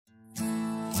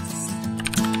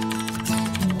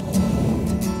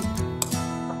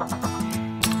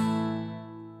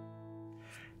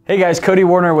Hey guys, Cody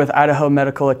Warner with Idaho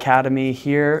Medical Academy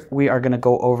here. We are going to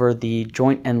go over the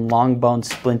joint and long bone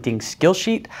splinting skill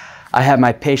sheet. I have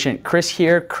my patient Chris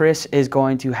here. Chris is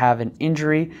going to have an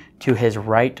injury to his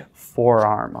right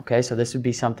forearm. Okay, so this would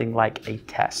be something like a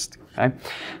test. Okay,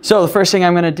 so the first thing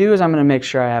I'm going to do is I'm going to make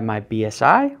sure I have my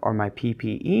BSI or my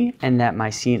PPE and that my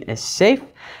scene is safe.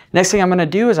 Next thing I'm going to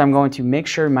do is I'm going to make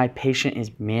sure my patient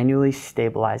is manually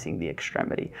stabilizing the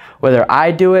extremity. Whether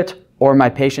I do it or my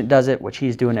patient does it, which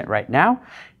he's doing it right now.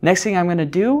 Next thing I'm going to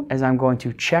do is I'm going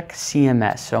to check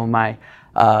CMS. So my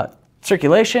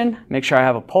circulation, make sure I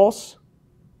have a pulse.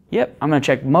 Yep, I'm going to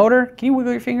check motor. Can you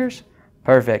wiggle your fingers?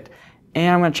 Perfect.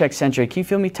 And I'm going to check sensory. Can you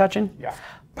feel me touching? Yeah.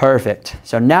 Perfect.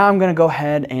 So now I'm going to go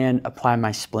ahead and apply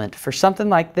my splint. For something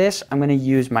like this, I'm going to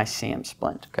use my SAM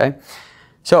splint, okay?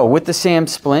 So with the SAM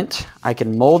splint, I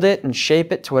can mold it and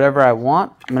shape it to whatever I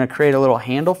want. I'm going to create a little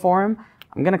handle for him.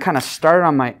 I'm going to kind of start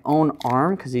on my own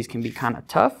arm because these can be kind of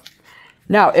tough.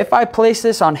 Now, if I place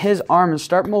this on his arm and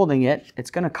start molding it, it's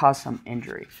going to cause some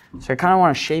injury. So I kind of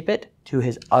want to shape it to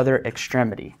his other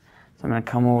extremity. So I'm going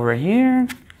to come over here,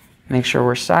 make sure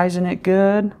we're sizing it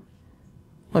good.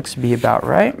 Looks to be about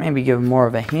right. Maybe give him more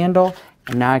of a handle.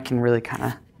 And now I can really kind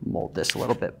of mold this a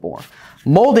little bit more.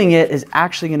 Molding it is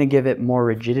actually going to give it more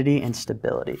rigidity and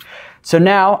stability. So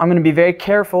now I'm going to be very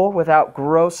careful without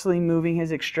grossly moving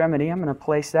his extremity. I'm going to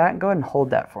place that and go ahead and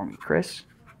hold that for me, Chris.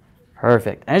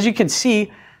 Perfect. As you can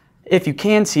see, if you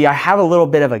can see, I have a little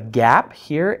bit of a gap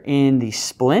here in the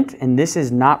splint, and this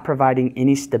is not providing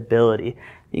any stability.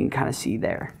 You can kind of see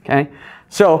there, okay?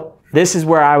 So this is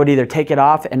where I would either take it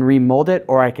off and remold it,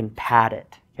 or I can pad it.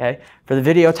 Okay. For the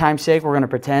video time's sake, we're going to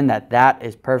pretend that that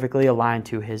is perfectly aligned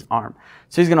to his arm.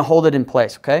 So he's going to hold it in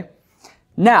place, okay?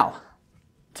 Now,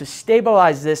 to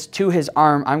stabilize this to his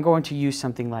arm, I'm going to use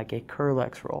something like a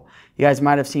Curlex roll. You guys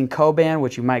might have seen Coban,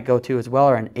 which you might go to as well,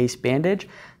 or an ACE bandage.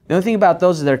 The only thing about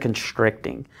those is they're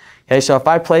constricting. Okay, so if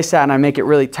I place that and I make it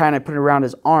really tight and I put it around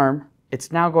his arm,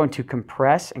 it's now going to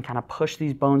compress and kind of push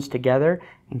these bones together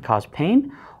and cause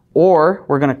pain. Or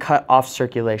we're going to cut off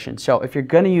circulation. So if you're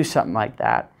going to use something like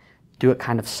that, do it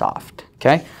kind of soft,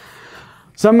 okay?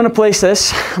 So I'm going to place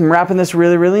this. I'm wrapping this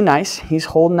really, really nice. He's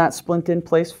holding that splint in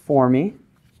place for me.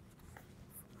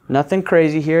 Nothing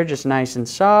crazy here, just nice and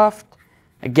soft.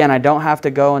 Again, I don't have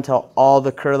to go until all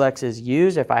the Curlex is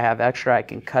used. If I have extra, I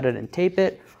can cut it and tape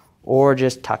it or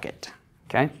just tuck it,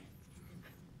 okay?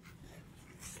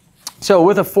 So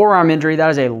with a forearm injury, that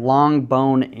is a long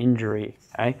bone injury,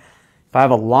 okay? If I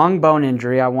have a long bone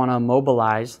injury, I want to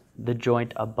immobilize the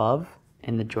joint above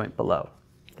and the joint below.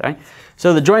 Okay?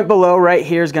 So the joint below right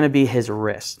here is going to be his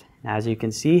wrist. Now, as you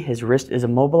can see, his wrist is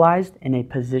immobilized in a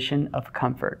position of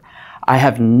comfort. I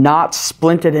have not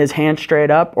splinted his hand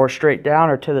straight up or straight down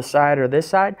or to the side or this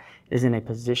side. It is in a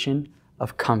position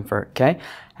of comfort. Okay?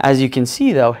 As you can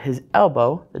see, though, his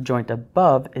elbow, the joint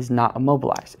above, is not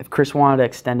immobilized. If Chris wanted to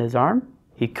extend his arm,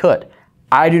 he could.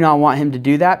 I do not want him to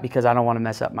do that because I don't want to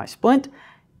mess up my splint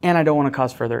and I don't want to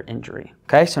cause further injury.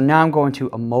 Okay, so now I'm going to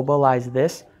immobilize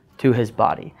this to his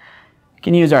body. You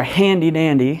can use our handy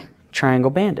dandy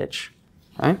triangle bandage.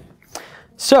 Okay?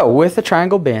 So with the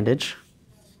triangle bandage,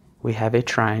 we have a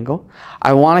triangle.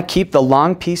 I want to keep the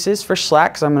long pieces for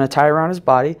slack because I'm going to tie around his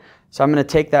body. So I'm going to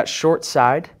take that short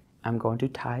side. I'm going to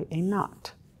tie a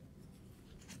knot.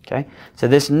 Okay, so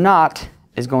this knot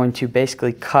is going to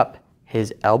basically cup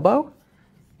his elbow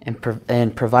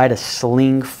and provide a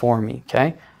sling for me,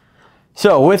 okay?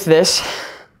 So with this,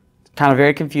 kind of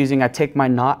very confusing, I take my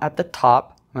knot at the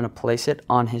top, I'm going to place it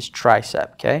on his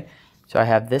tricep, okay? So I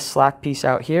have this slack piece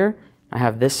out here, I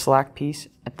have this slack piece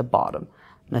at the bottom.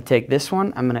 I'm going to take this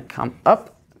one, I'm going to come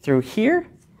up through here,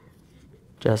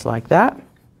 just like that,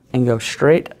 and go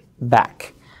straight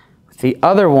back. With the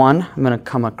other one, I'm going to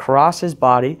come across his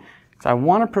body, because I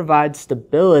want to provide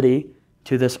stability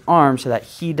to this arm so that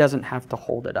he doesn't have to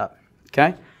hold it up,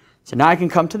 okay? So now I can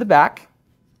come to the back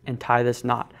and tie this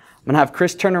knot. I'm gonna have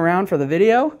Chris turn around for the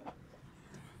video.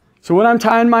 So when I'm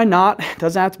tying my knot, it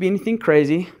doesn't have to be anything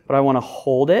crazy, but I wanna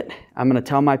hold it. I'm gonna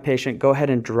tell my patient, go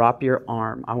ahead and drop your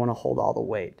arm. I wanna hold all the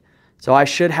weight. So I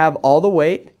should have all the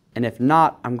weight, and if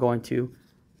not, I'm going to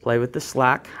play with the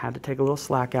slack. I had to take a little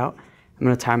slack out. I'm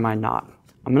gonna tie my knot.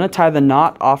 I'm gonna tie the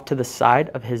knot off to the side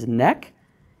of his neck,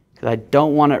 because I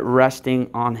don't want it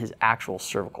resting on his actual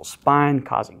cervical spine,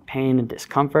 causing pain and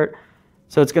discomfort.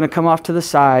 So it's going to come off to the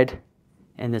side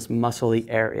in this muscly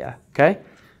area, okay?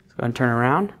 So go and turn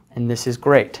around, and this is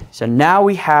great. So now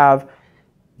we have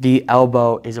the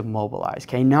elbow is immobilized,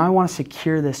 okay? Now I want to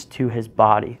secure this to his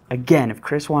body. Again, if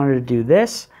Chris wanted to do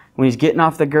this, when he's getting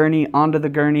off the gurney, onto the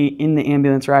gurney, in the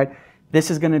ambulance ride,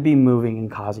 this is going to be moving and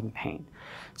causing pain.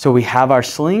 So we have our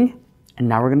sling, and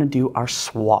now we're gonna do our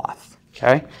swath,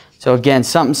 okay? So again,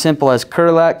 something simple as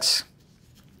Kerlix.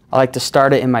 I like to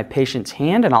start it in my patient's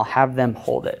hand, and I'll have them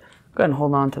hold it. Go ahead and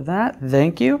hold on to that,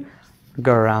 thank you.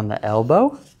 Go around the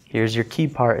elbow. Here's your key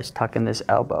part, is tucking this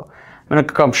elbow. I'm gonna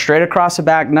come straight across the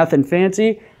back, nothing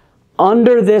fancy.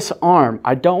 Under this arm,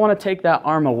 I don't wanna take that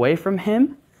arm away from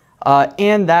him,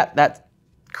 and that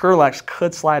Kerlix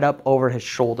could slide up over his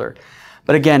shoulder.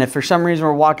 But again, if for some reason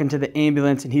we're walking to the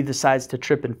ambulance and he decides to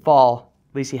trip and fall,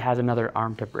 at least he has another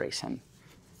arm to brace him,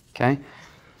 okay?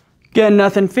 Again,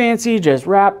 nothing fancy, just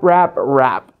wrap, wrap,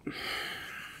 wrap.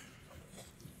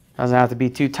 Doesn't have to be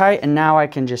too tight, and now I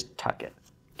can just tuck it,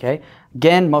 okay?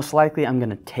 Again, most likely I'm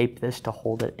gonna tape this to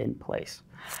hold it in place.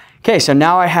 Okay, so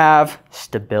now I have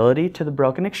stability to the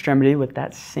broken extremity with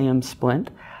that SAM splint.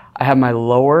 I have my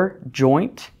lower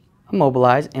joint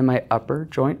immobilized and my upper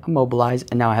joint immobilized,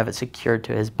 and now I have it secured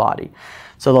to his body.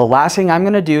 So the last thing I'm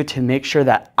gonna do to make sure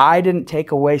that I didn't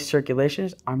take away circulation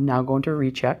is I'm now going to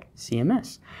recheck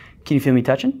CMS. Can you feel me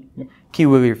touching? Yep. Can you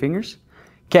wiggle your fingers?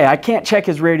 Okay, I can't check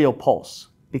his radial pulse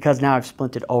because now I've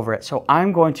splinted over it. So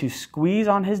I'm going to squeeze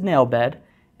on his nail bed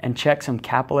and check some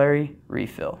capillary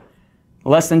refill.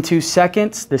 Less than 2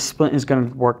 seconds, this splint is gonna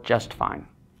work just fine.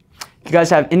 If you guys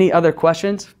have any other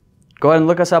questions, go ahead and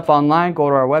look us up online, go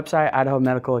to our website,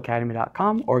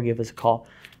 idahomedicalacademy.com, or give us a call.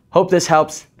 Hope this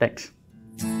helps. Thanks.